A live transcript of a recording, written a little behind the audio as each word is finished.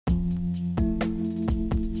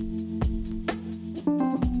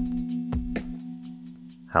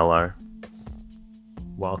Hello.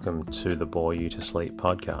 Welcome to the Bore You to Sleep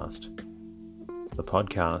podcast. The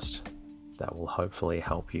podcast that will hopefully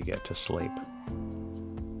help you get to sleep.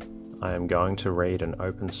 I am going to read an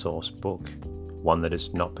open source book, one that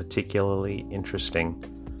is not particularly interesting,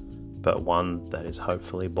 but one that is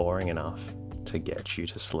hopefully boring enough to get you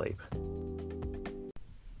to sleep.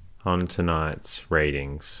 On tonight's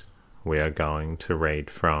readings, we are going to read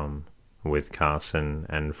from, with Carson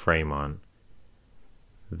and Fremont,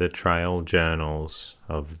 the trail journals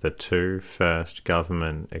of the two first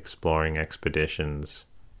government exploring expeditions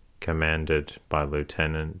commanded by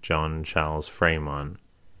Lieutenant John Charles Fremont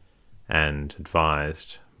and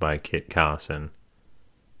advised by Kit Carson.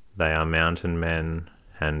 They are mountain men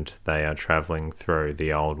and they are travelling through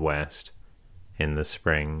the Old West in the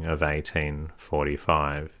spring of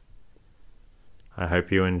 1845. I hope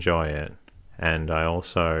you enjoy it, and I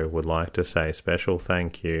also would like to say special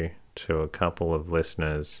thank you to a couple of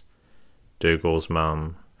listeners, Dougal's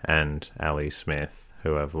mum and Ali Smith,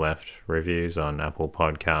 who have left reviews on Apple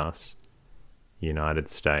Podcasts, United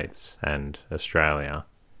States and Australia.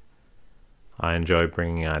 I enjoy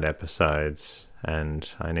bringing out episodes, and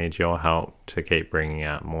I need your help to keep bringing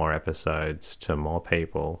out more episodes to more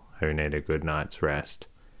people who need a good night's rest.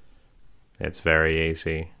 It's very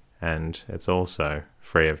easy, and it's also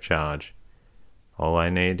free of charge. All I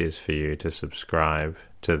need is for you to subscribe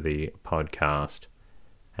to the podcast,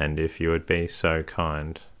 and if you would be so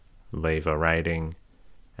kind, leave a rating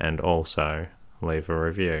and also leave a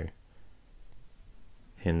review.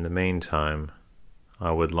 In the meantime,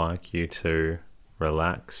 I would like you to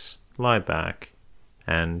relax, lie back,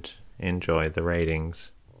 and enjoy the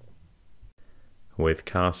readings. With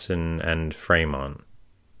Carson and Fremont,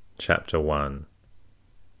 Chapter 1,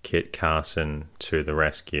 Kit Carson to the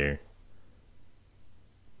Rescue.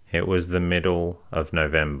 It was the middle of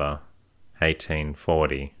November,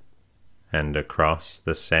 1840, and across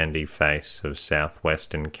the sandy face of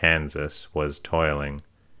southwestern Kansas was toiling,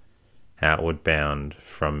 outward bound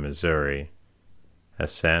from Missouri, a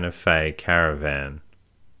Santa Fe caravan,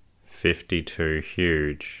 52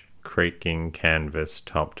 huge, creaking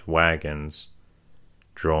canvas-topped wagons,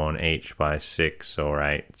 drawn each by 6 or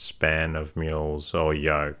 8 span of mules or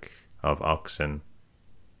yoke of oxen.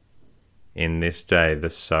 In this day the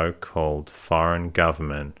so-called foreign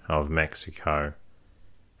government of Mexico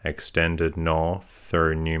extended north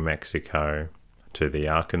through New Mexico to the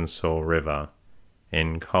Arkansas River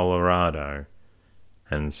in Colorado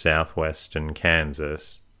and southwestern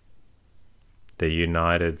Kansas. The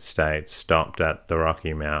United States stopped at the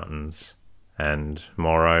Rocky Mountains, and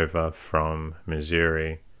moreover from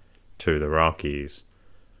Missouri to the Rockies,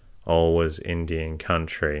 all was Indian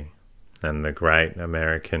country and the great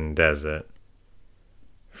American desert.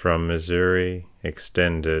 From Missouri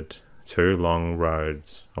extended 2 long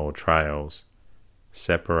roads or trails,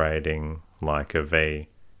 separating like a V,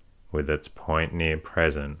 with its point near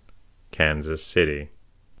present Kansas City.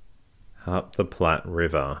 Up the Platte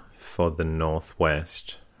River for the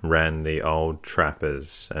northwest ran the old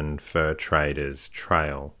trappers and fur traders'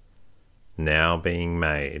 trail, now being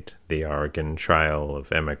made the Oregon Trail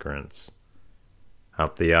of Emigrants.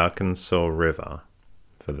 Up the Arkansas River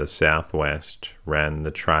for the southwest ran the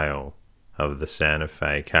trail of the Santa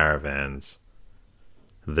Fe caravans.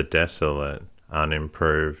 The desolate,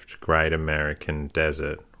 unimproved great American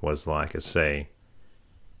desert was like a sea,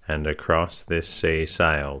 and across this sea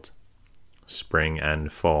sailed, spring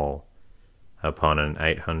and fall, upon an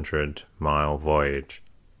 800-mile voyage,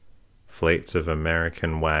 fleets of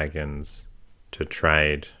American wagons to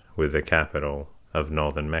trade with the capital of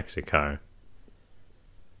northern Mexico.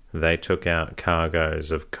 They took out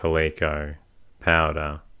cargoes of calico,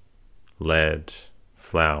 powder, lead,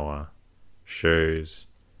 flour, shoes,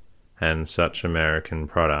 and such American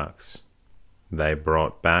products. They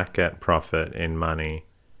brought back at profit in money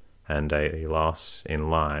and a loss in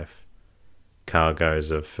life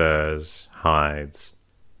cargoes of furs, hides,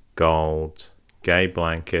 gold, gay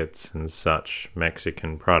blankets, and such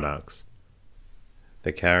Mexican products.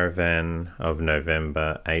 The caravan of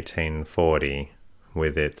November 1840,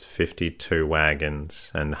 with its 52 wagons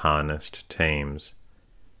and harnessed teams,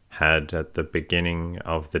 had at the beginning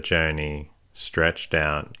of the journey stretched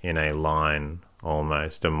out in a line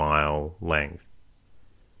almost a mile length.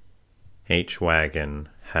 Each wagon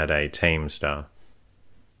had a teamster.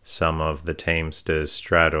 Some of the teamsters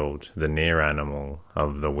straddled the near animal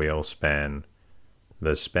of the wheel span,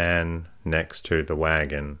 the span next to the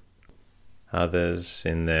wagon. Others,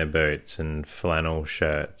 in their boots and flannel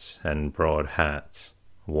shirts and broad hats,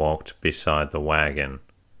 walked beside the wagon.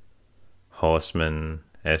 Horsemen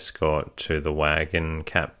escort to the wagon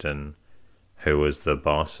captain who was the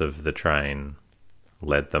boss of the train,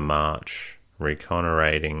 led the march,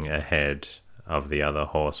 reconnoitering ahead of the other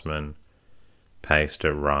horsemen, paced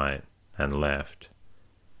it right and left,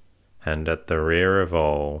 and at the rear of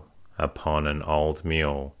all, upon an old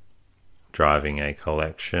mule, driving a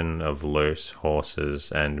collection of loose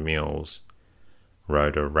horses and mules,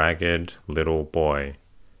 rode a ragged little boy,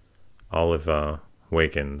 Oliver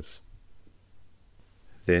Wiggins.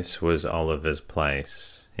 This was Oliver's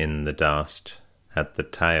place in the dust at the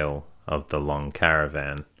tail of the long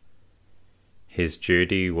caravan. His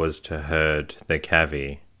duty was to herd the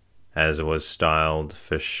cavvy, as was styled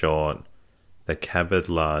for short the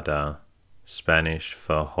caballada, Spanish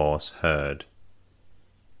for horse herd.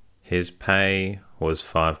 His pay was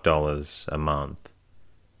 $5 a month,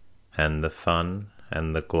 and the fun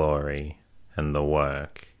and the glory and the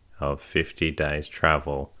work of 50 days'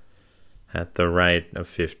 travel at the rate of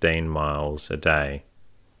 15 miles a day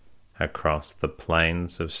across the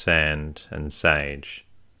plains of sand and sage,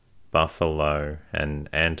 buffalo and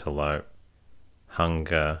antelope,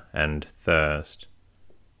 hunger and thirst,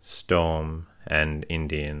 storm and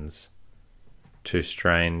Indians, to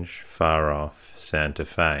strange far-off Santa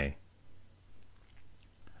Fe.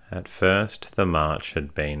 At first the march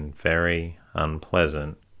had been very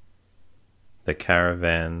unpleasant. The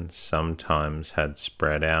caravan sometimes had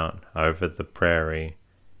spread out over the prairie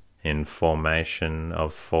in formation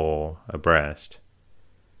of 4 abreast.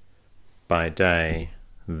 By day,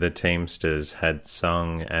 the teamsters had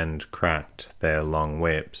sung and cracked their long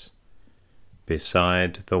whips.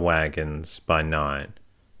 Beside the wagons by night,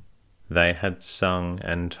 they had sung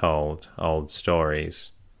and told old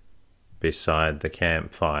stories. Beside the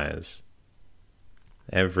campfires,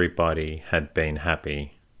 everybody had been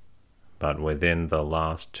happy, but within the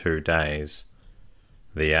last 2 days,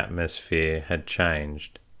 the atmosphere had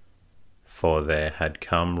changed, for there had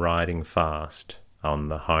come riding fast on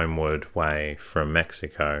the homeward way from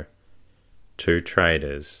Mexico 2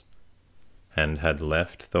 traders, and had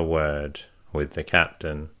left the word with the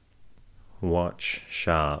captain, "Watch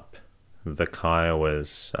sharp, the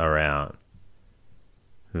Kiowas are out."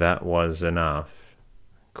 That was enough.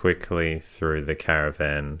 Quickly through the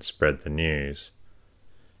caravan spread the news.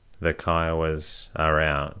 The Kiowas are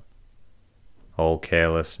out. All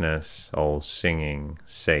carelessness, all singing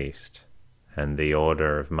ceased, and the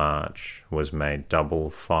order of march was made double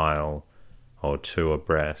file or 2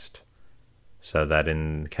 abreast, so that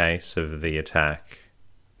in case of the attack,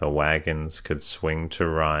 the wagons could swing to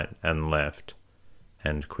right and left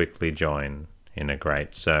and quickly join in a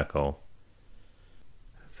great circle.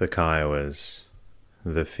 The Kiowas,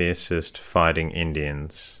 the fiercest fighting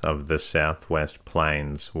Indians of the southwest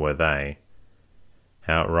plains were they,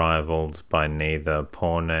 outrivaled by neither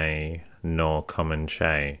Pawnee nor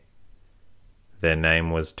Comanche. Their name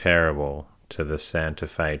was terrible to the Santa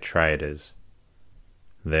Fe traders.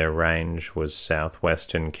 Their range was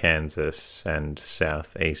southwestern Kansas and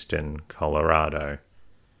southeastern Colorado,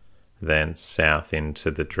 thence south into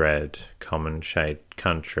the dread Comanche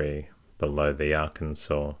country below the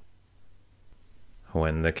Arkansas.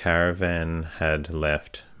 When the caravan had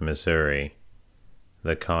left Missouri,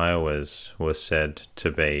 the Kiowas were said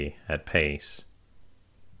to be at peace,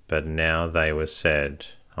 but now they were said,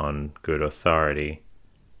 on good authority,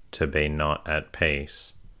 to be not at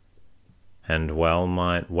peace, and well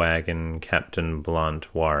might wagon Captain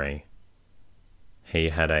Blunt worry. He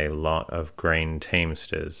had a lot of green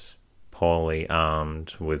teamsters, poorly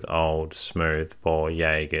armed with old smooth-bore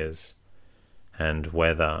Jaegers, and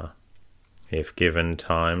whether, if given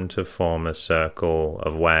time to form a circle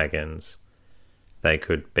of wagons, they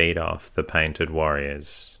could beat off the painted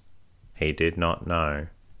warriors, he did not know.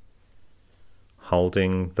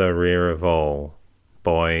 Holding the rear of all,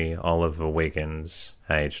 boy Oliver Wiggins,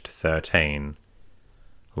 aged 13,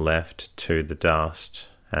 left to the dust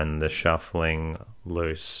and the shuffling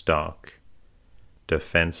loose stock,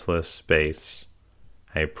 defenceless beasts,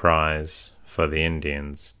 a prize for the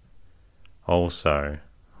Indians, also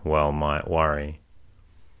well might worry.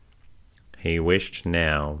 He wished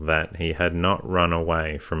now that he had not run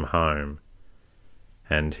away from home,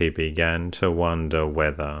 and he began to wonder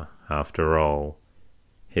whether, after all,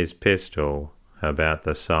 his pistol, about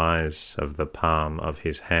the size of the palm of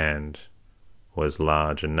his hand, was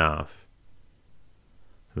large enough.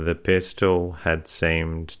 The pistol had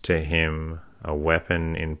seemed to him a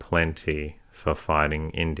weapon in plenty for fighting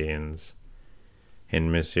Indians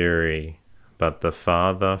in Missouri, but the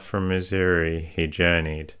farther from Missouri he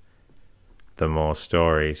journeyed, the more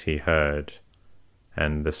stories he heard,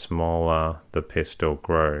 and the smaller the pistol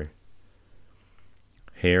grew.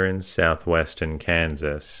 Here in southwestern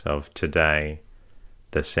Kansas of today,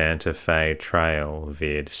 The Santa Fe Trail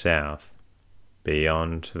veered south,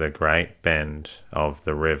 beyond the great bend of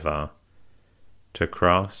the river, to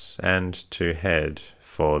cross and to head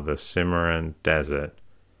for the Cimarron Desert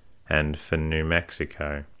and for New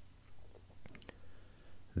Mexico.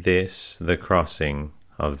 This, the crossing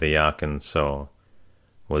of the Arkansas,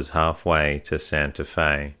 was halfway to Santa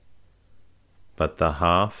Fe, but the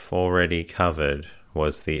half already covered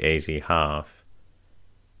was the easy half.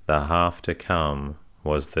 The half to come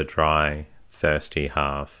was the dry, thirsty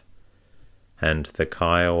half, and the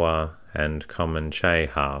Kiowa and Comanche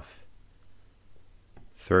half.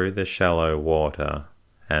 Through the shallow water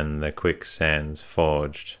and the quicksands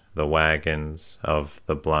forged the wagons of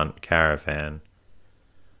the Blunt caravan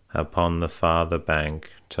upon the farther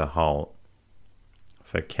bank to halt,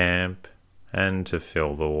 for camp and to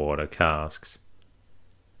fill the water casks.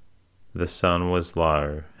 The sun was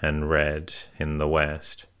low and red in the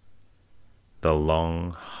west. The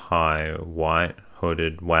long, high,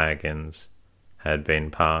 white-hooded wagons had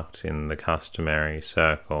been parked in the customary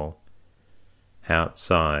circle.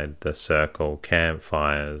 Outside the circle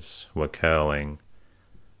campfires were curling,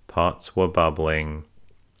 pots were bubbling,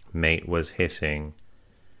 meat was hissing,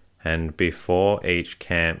 and before each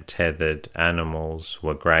camp tethered animals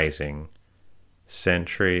were grazing.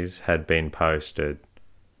 Sentries had been posted,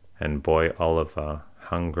 and Boy Oliver,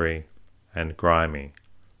 hungry and grimy,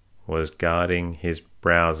 was guarding his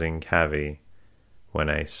browsing cavy when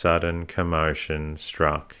a sudden commotion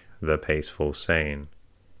struck the peaceful scene.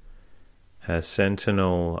 A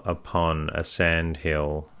sentinel upon a sand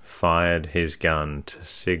hill fired his gun to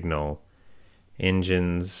signal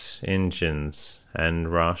Injuns, Injuns,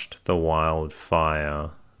 and rushed the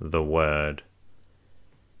wildfire the word.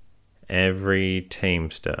 Every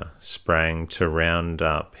teamster sprang to round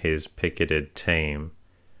up his picketed team,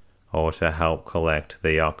 or to help collect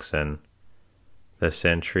the oxen. The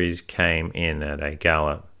sentries came in at a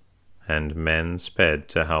gallop, and men sped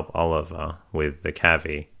to help Oliver with the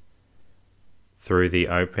cavy. Through the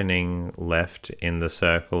opening left in the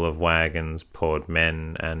circle of wagons poured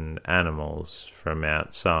men and animals from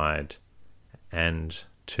outside and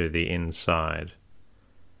to the inside,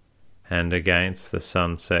 and against the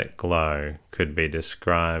sunset glow could be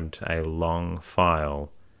described a long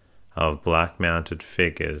file of black-mounted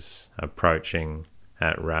figures approaching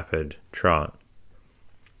at rapid trot.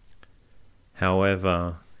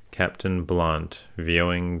 However, Captain Blunt,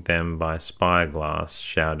 viewing them by spyglass,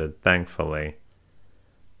 shouted thankfully,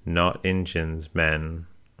 "Not Injuns, men,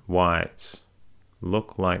 whites,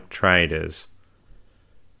 look like traders,"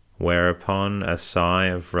 whereupon a sigh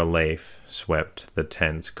of relief swept the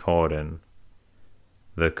tense cordon.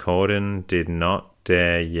 The cordon did not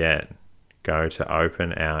dare yet go to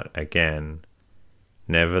open out again.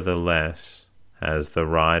 Nevertheless, as the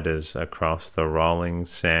riders across the rolling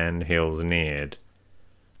sand hills neared,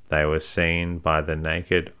 they were seen by the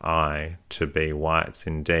naked eye to be whites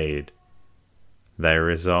indeed. They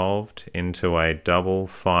resolved into a double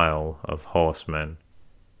file of horsemen,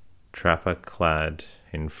 trapper-clad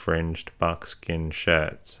in fringed buckskin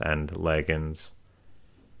shirts and leggings,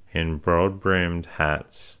 in broad-brimmed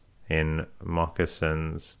hats, in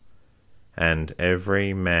moccasins, and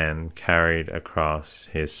every man carried across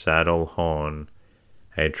his saddle horn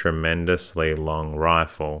a tremendously long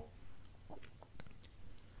rifle.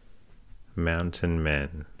 "Mountain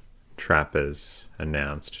men, trappers,"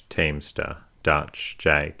 announced Teamster Dutch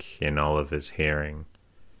Jake in Oliver's hearing.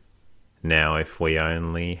 "Now if we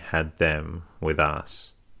only had them with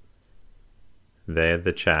us." "They're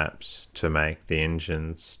the chaps to make the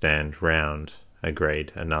Injuns stand round,"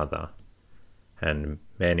 agreed another, and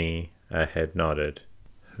many a head nodded.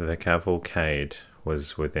 The cavalcade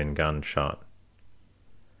was within gunshot.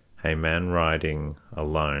 A man riding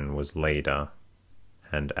alone was leader,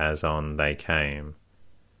 and as on they came,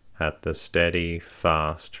 at the steady,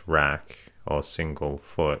 fast rack or single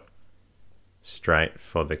foot, straight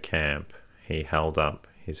for the camp, he held up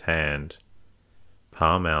his hand,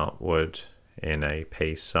 palm outward in a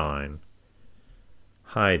peace sign.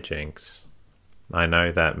 "Hi, Jinks." "I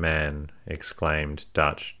know that man," exclaimed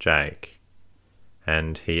Dutch Jake,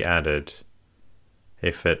 and he added,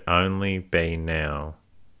 "If it only be now."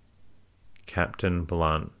 Captain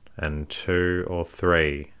Blunt and 2 or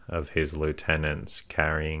 3 of his lieutenants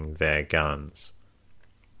carrying their guns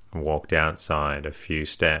walked outside a few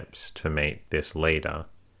steps to meet this leader.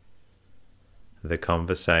 The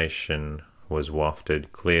conversation was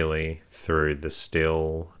wafted clearly through the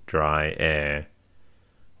still, dry air,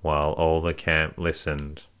 while all the camp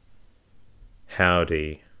listened.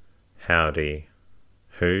 "Howdy, howdy,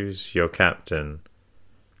 who's your captain?"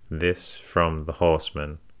 This from the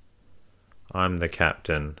horseman. I'm the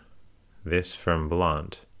captain. This from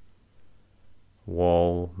Blunt.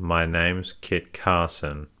 Wall, my name's Kit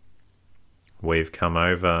Carson. We've come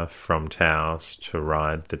over from Taos to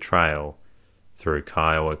ride the trail through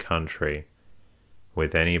Kiowa country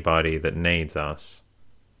with anybody that needs us.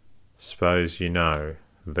 S'pose you know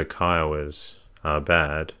the Kiowas are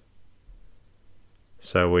bad.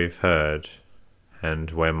 So we've heard,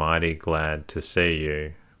 and we're mighty glad to see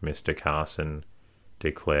you, Mr. Carson,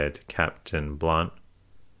 declared Captain Blunt,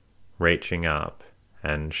 reaching up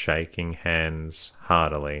and shaking hands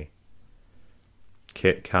heartily.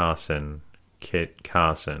 Kit Carson, Kit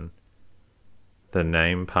Carson. The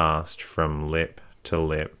name passed from lip to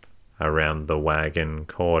lip around the wagon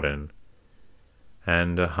cordon,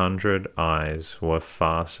 and 100 eyes were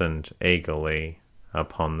fastened eagerly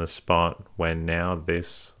upon the spot where now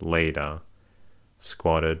this leader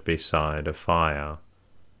squatted beside a fire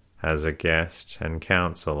as a guest and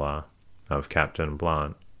counsellor of Captain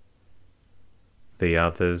Blunt. The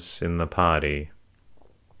others in the party,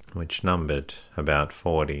 which numbered about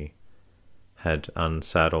 40, had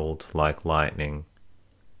unsaddled like lightning,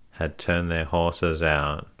 had turned their horses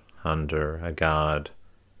out under a guard,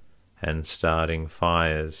 and starting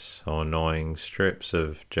fires or gnawing strips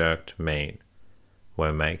of jerked meat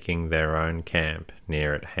were making their own camp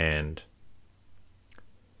near at hand.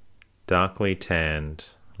 Darkly tanned,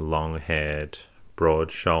 long-haired,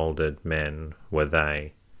 broad-shouldered men were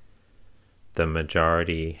they, the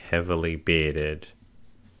majority heavily bearded.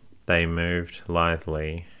 They moved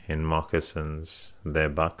lithely in moccasins, their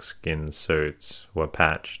buckskin suits were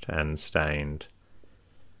patched and stained.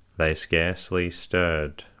 They scarcely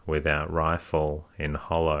stirred without rifle in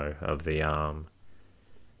hollow of the arm.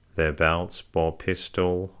 Their belts bore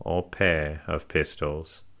pistol or pair of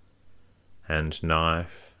pistols, and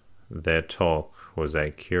knife. Their talk was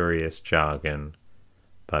a curious jargon,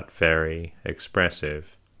 but very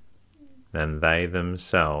expressive, and they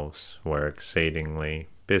themselves were exceedingly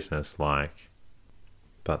businesslike.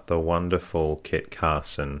 But the wonderful Kit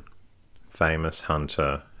Carson, famous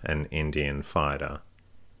hunter and Indian fighter,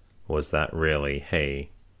 was that really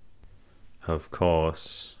he? Of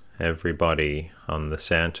course, everybody on the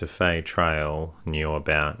Santa Fe Trail knew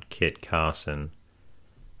about Kit Carson,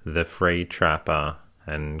 the free trapper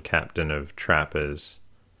and captain of trappers,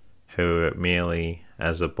 who merely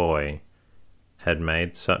as a boy had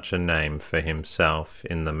made such a name for himself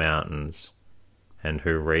in the mountains, and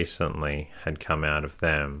who recently had come out of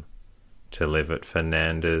them to live at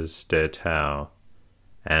Fernandez de Tau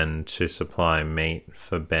and to supply meat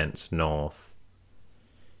for Bent's North.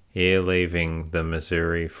 Ere leaving the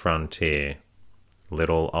Missouri frontier,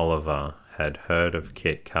 little Oliver had heard of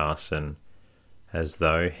Kit Carson as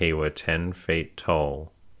though he were 10 feet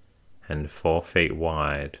tall and 4 feet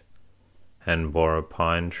wide, and bore a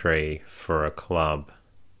pine tree for a club.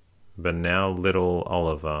 But now little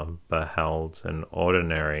Oliver beheld an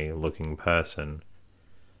ordinary-looking person,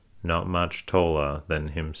 not much taller than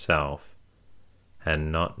himself,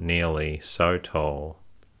 and not nearly so tall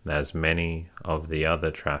as many of the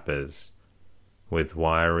other trappers, with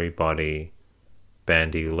wiry body,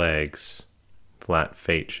 bandy legs, flat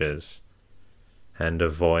features, and a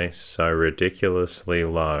voice so ridiculously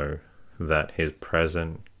low that his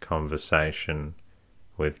present conversation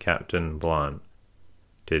with Captain Blunt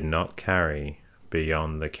did not carry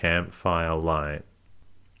beyond the campfire light.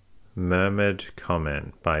 Murmured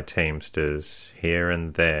comment by teamsters here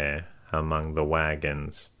and there among the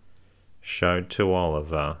wagons showed to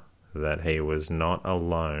Oliver that he was not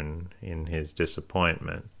alone in his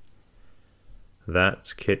disappointment.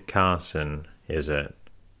 "That's Kit Carson, is it?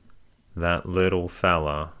 That little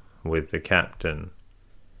fella with the captain?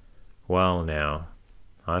 Well now,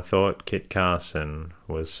 I thought Kit Carson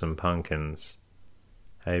was some punkins.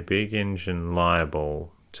 A big Injun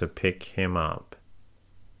liable to pick him up.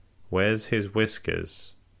 Where's his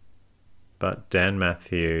whiskers?" But Dan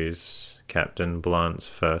Matthews, Captain Blunt's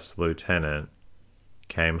first lieutenant,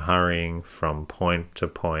 came hurrying from point to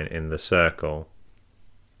point in the circle.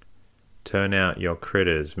 "Turn out your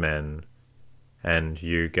critters, men, and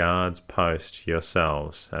you guards post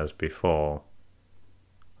yourselves as before.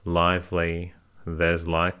 Lively, there's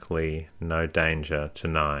likely no danger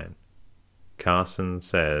tonight. Carson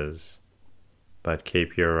says, but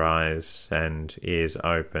keep your eyes and ears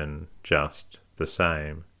open just the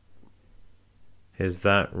same." "Is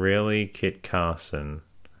that really Kit Carson,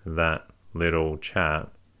 that little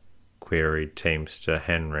chap?" queried Teamster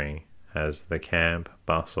Henry as the camp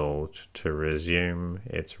bustled to resume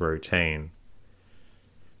its routine.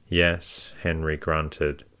 "Yes," Henry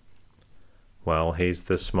grunted. "Well, he's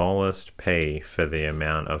the smallest pea for the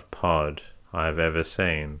amount of pod I've ever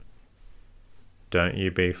seen. Don't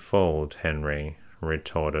you be fooled, Henry,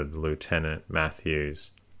 retorted Lieutenant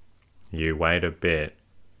Matthews. You wait a bit,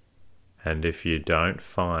 and if you don't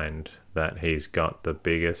find that he's got the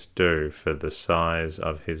biggest do for the size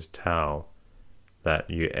of his towel that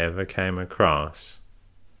you ever came across,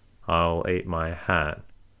 I'll eat my hat.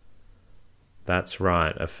 That's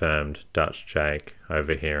right, affirmed Dutch Jake,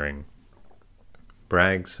 overhearing.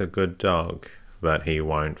 Bragg's a good dog, but he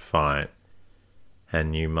won't fight,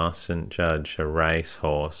 and you mustn't judge a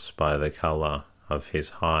racehorse by the colour of his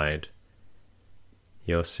hide.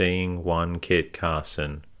 You're seeing one Kit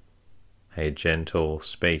Carson, a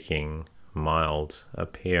gentle-speaking,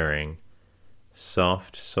 mild-appearing,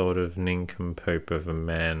 soft sort of nincompoop of a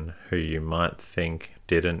man who you might think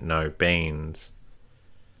didn't know beans.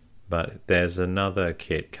 But there's another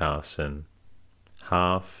Kit Carson,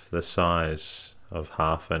 half the size of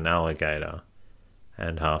half an alligator,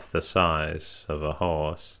 and half the size of a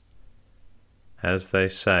horse, as they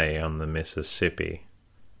say on the Mississippi,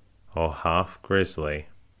 or half grizzly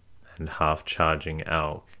and half charging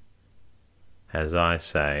elk, as I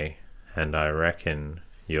say, and I reckon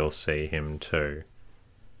you'll see him too,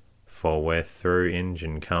 for we're through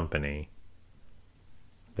Injun company.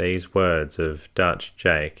 These words of Dutch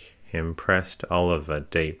Jake impressed Oliver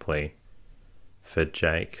deeply, for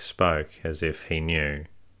Jake spoke as if he knew.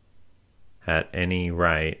 At any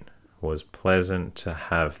rate, was pleasant to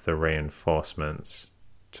have the reinforcements,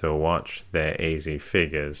 to watch their easy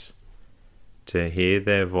figures, to hear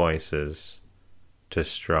their voices, to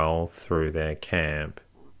stroll through their camp,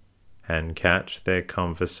 and catch their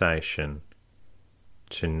conversation,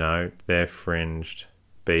 to note their fringed,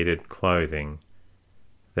 beaded clothing,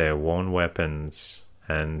 their worn weapons,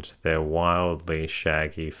 and their wildly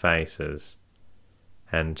shaggy faces,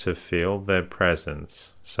 and to feel their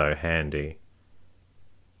presence so handy.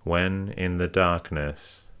 When in the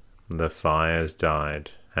darkness the fires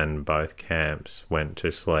died and both camps went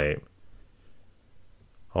to sleep,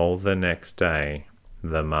 all the next day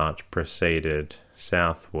the march proceeded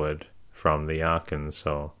southward from the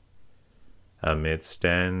Arkansas, amid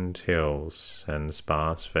stand hills and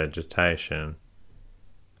sparse vegetation.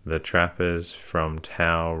 The trappers from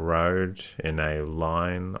Tau rode in a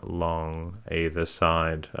line along either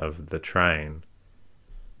side of the train,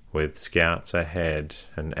 with scouts ahead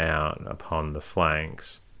and out upon the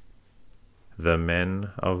flanks. The men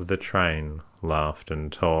of the train laughed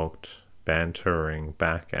and talked, bantering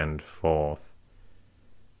back and forth,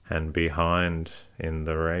 and behind, in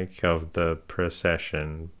the reek of the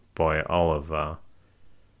procession, boy Oliver,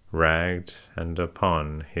 ragged and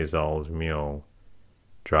upon his old mule,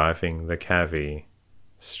 driving the cavvy,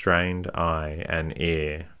 strained eye and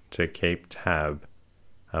ear to keep tab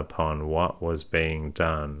upon what was being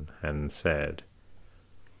done and said.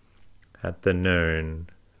 At the noon,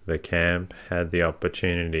 the camp had the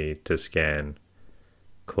opportunity to scan,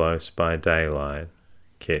 close by daylight,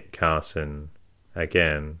 Kit Carson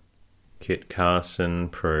again. Kit Carson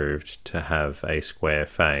proved to have a square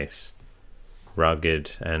face,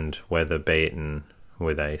 rugged and weather-beaten,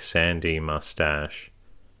 with a sandy moustache,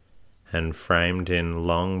 and framed in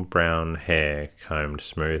long brown hair combed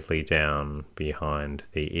smoothly down behind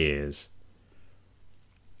the ears.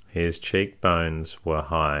 His cheekbones were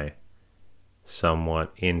high,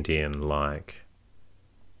 somewhat Indian-like.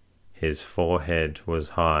 His forehead was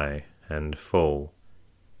high and full,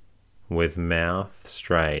 with mouth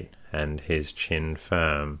straight and his chin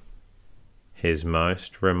firm. His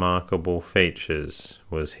most remarkable features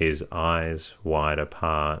was his eyes wide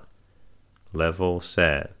apart, level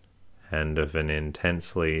set, and of an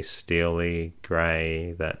intensely steely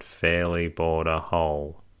grey that fairly bored a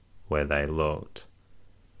hole where they looked.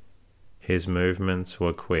 His movements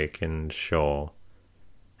were quick and sure,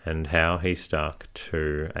 and how he stuck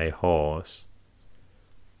to a horse.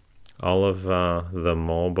 Oliver the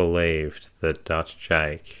more believed that Dutch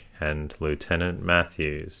Jake and Lieutenant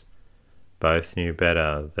Matthews both knew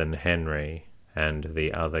better than Henry and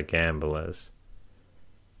the other gamblers.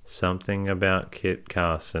 Something about Kit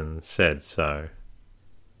Carson said so.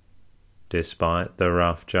 Despite the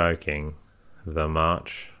rough joking, the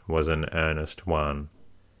march was an earnest one.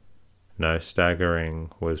 No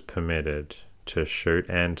staggering was permitted to shoot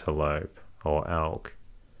antelope or elk.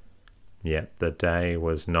 Yet the day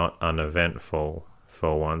was not uneventful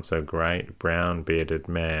for once a great brown-bearded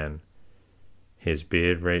man, his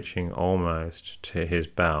beard reaching almost to his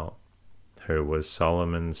belt, who was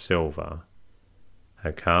Solomon Silver,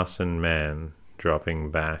 a Carson man, dropping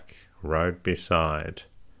back, rode beside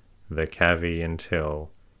the cavvy until,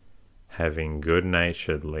 having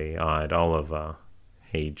good-naturedly eyed Oliver,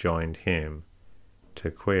 he joined him, to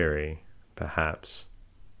query, perhaps,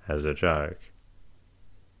 as a joke,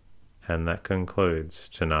 And that concludes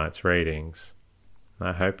tonight's readings.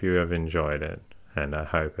 I hope you have enjoyed it, and I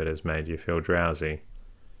hope it has made you feel drowsy.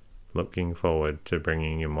 Looking forward to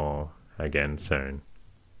bringing you more again soon.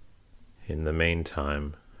 In the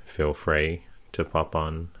meantime, feel free to pop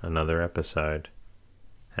on another episode,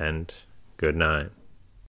 and good night.